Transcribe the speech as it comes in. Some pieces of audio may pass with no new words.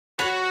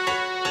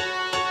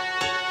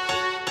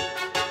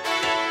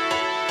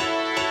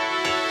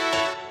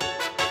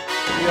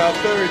be our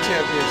third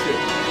championship.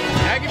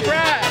 Aggie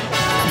pride.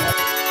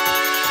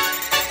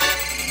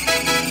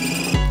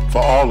 For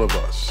all of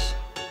us,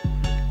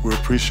 we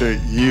appreciate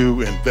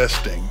you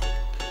investing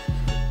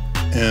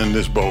in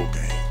this bowl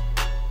game.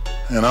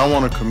 And I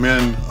want to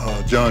commend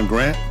John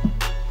Grant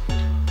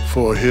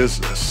for his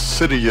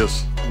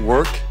assiduous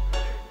work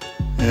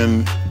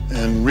in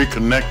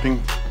reconnecting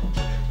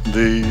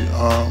the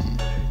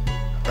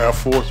Air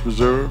Force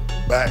Reserve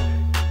back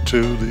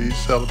to the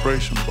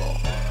Celebration Bowl.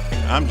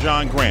 I'm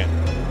John Grant,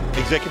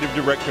 Executive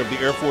Director of the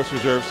Air Force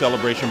Reserve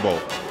Celebration Bowl.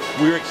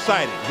 We're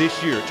excited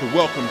this year to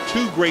welcome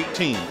two great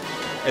teams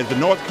as the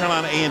North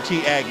Carolina A&T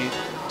Aggies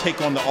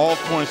take on the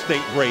Alcorn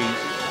State Braves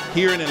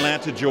here in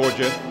Atlanta,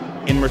 Georgia,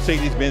 in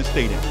Mercedes Benz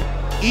Stadium.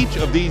 Each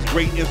of these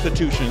great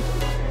institutions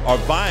are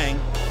vying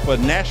for a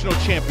national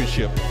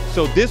championship.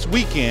 So this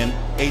weekend,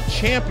 a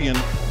champion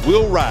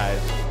will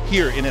rise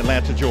here in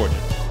Atlanta, Georgia.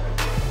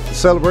 The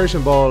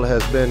Celebration Bowl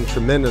has been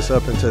tremendous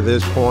up until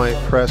this point.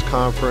 Press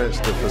conference,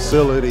 the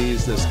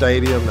facilities, the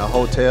stadium, the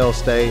hotel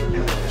stay.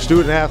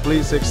 Student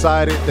athletes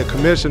excited, the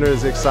commissioner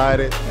is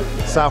excited,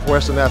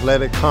 Southwestern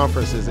Athletic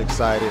Conference is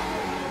excited.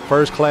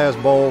 First class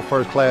bowl,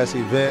 first class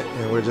event,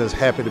 and we're just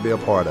happy to be a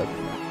part of it.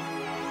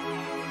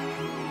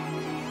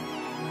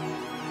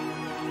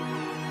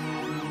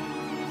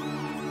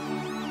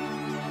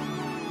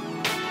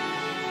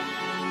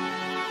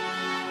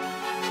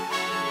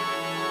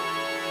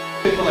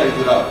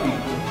 Without people.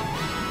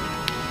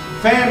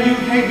 FAMU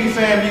can't be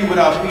FAMU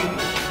without people.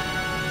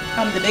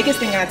 The biggest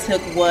thing I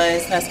took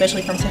was,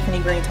 especially from Tiffany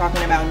Green,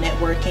 talking about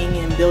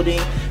networking and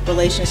building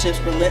relationships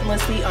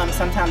relentlessly.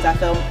 Sometimes I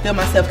feel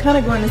myself kind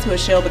of going into a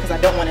shell because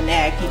I don't want to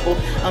nag people.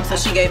 So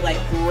she gave like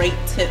great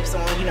tips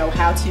on,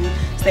 how to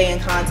stay in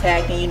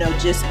contact and,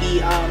 just be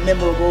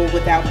memorable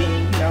without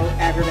being,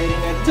 aggravating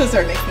to a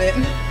certain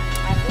extent.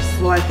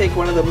 Well, I think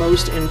one of the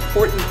most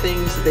important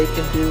things that they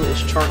can do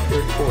is chart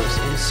their course.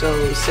 And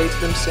so say to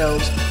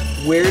themselves,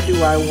 where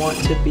do I want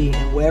to be?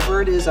 And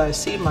wherever it is I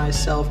see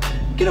myself,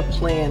 get a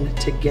plan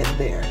to get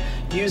there.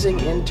 Using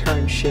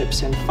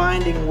internships and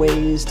finding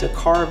ways to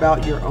carve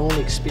out your own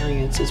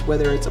experiences,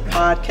 whether it's a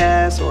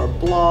podcast or a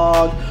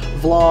blog,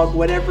 vlog,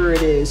 whatever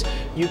it is,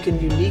 you can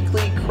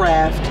uniquely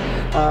craft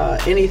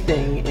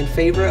anything in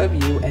favor of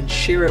you and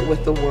share it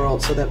with the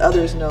world so that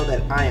others know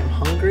that I am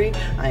hungry,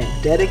 I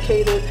am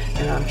dedicated,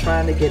 and I'm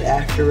trying to get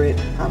after it.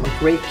 I'm a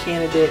great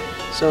candidate,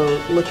 so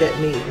look at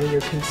me when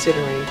you're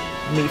considering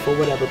me for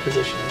whatever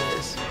position it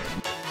is.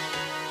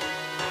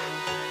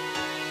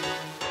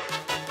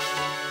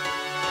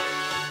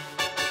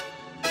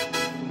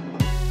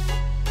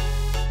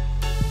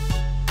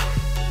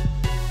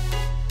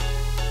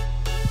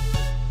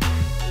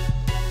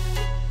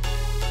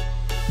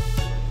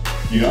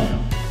 Yeah.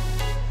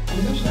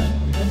 What is that?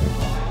 That's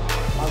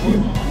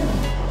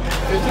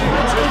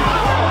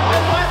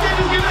why I said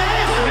just give an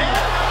answer, man.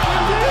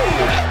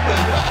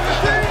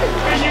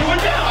 Because you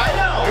would know, I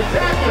know.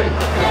 Exactly.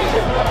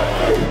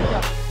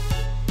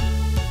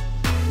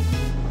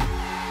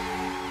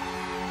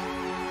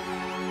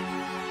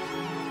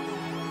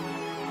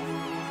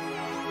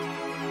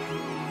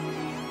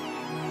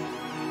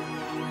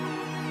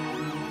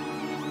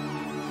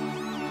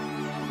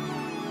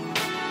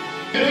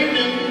 Good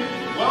evening.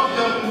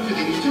 Welcome to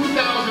the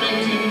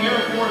 2018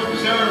 Air Force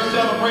Reserve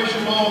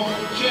Celebration Bowl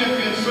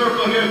Champion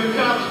Circle here at the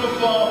College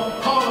Football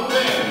Hall of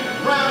Fame.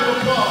 Round of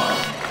applause.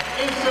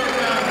 Insert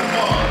round of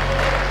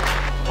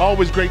applause.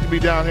 Always great to be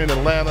down here in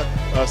Atlanta,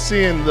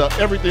 seeing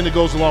everything that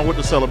goes along with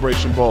the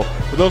Celebration Bowl.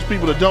 For those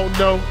people that don't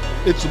know,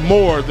 it's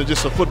more than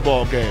just a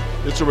football game.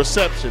 It's a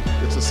reception.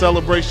 It's a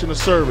celebration of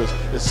service.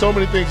 There's so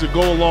many things that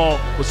go along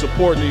with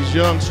supporting these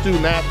young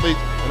student athletes,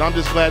 and I'm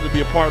just glad to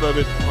be a part of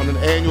it on an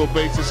annual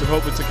basis and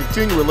hope it's a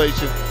continued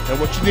relation. And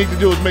what you need to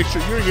do is make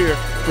sure you're here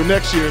for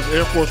next year's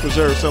Air Force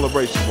Reserve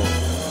Celebration Bowl.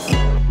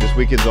 This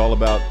weekend's all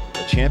about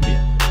a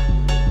champion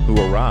who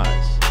will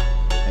rise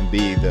and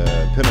be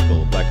the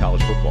pinnacle of black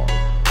college football.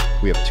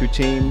 We have two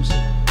teams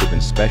who've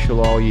been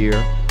special all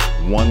year.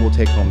 One will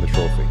take home the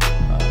trophy.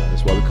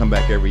 That's why we come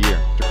back every year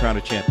to crown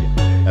a champion.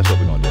 That's what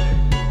we're going to do.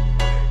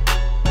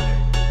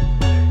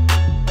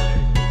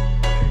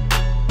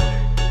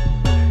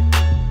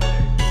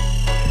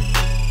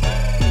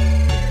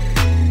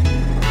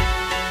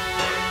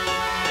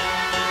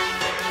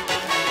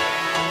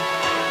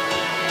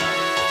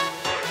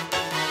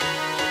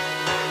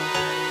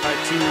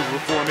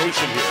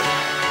 Formation here.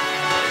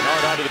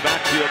 Raynard out of the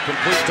backfield,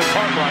 complete to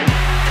Cartwright.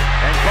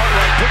 And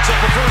Cartwright picks up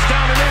the first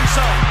down and then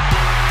some.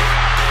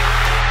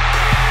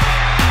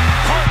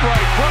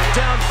 Cartwright brought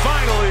down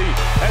finally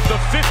at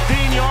the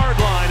 15-yard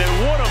line. And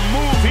what a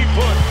move he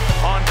put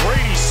on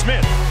Brady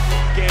Smith.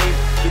 Game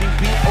getting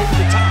beat over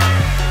the top.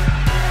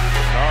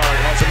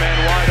 Raynard has a man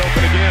wide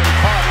open again.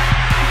 Caught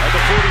at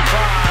the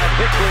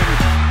 45. Hickman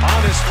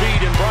on his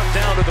feet and brought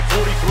down to the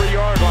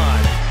 43-yard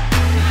line.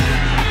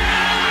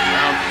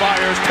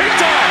 Fires,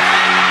 picked off.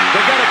 They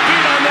got a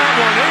beat on that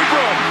one.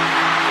 Abram.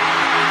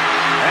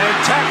 And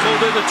tackled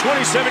at the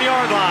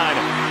 27-yard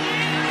line.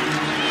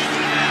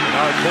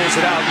 Raynard pulls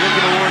it out,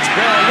 looking towards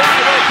Bell.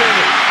 Wide open.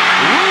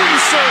 Room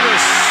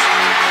service.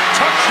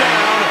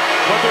 Touchdown.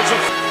 But there's a...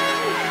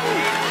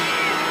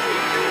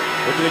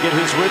 Looking to get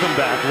his rhythm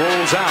back.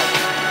 Rolls out.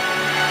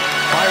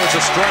 Fires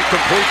a strike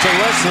complete to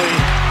Leslie.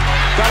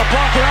 Got a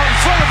blocker out in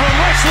front of him.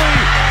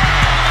 Leslie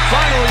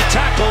finally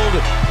tackled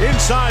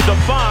inside the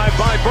 5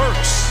 by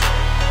Burks.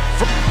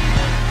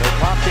 They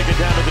pop kick it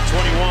down to the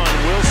 21.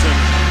 Wilson.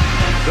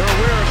 They're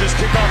aware of his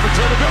kickoff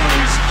return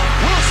abilities.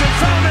 Wilson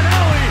found an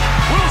alley.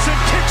 Wilson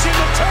kicks in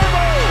the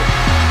turbo.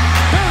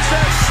 There's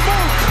that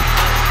smoke.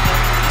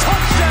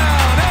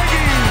 Touchdown,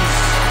 Aggies.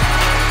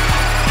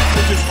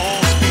 It's just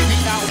all speed.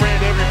 He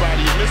outran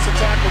everybody. He missed a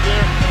tackle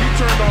there. He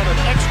turned on an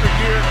extra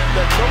gear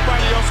that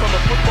nobody else on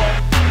the football.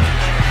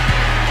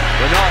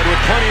 Raynard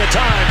with plenty of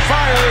time.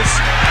 Fires.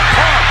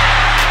 Caught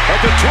at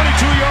the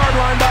 22-yard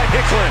line by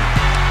Hicklin.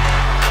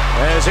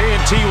 As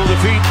A&T will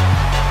defeat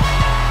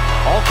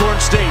Alcorn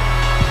State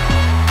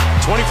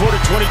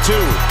 24-22.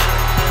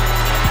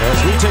 As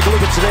we take a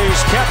look at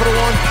today's Capital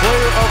One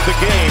Player of the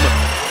Game,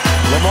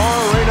 Lamar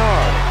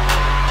Raynard,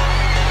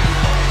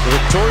 the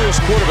victorious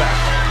quarterback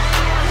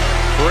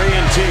for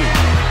A&T.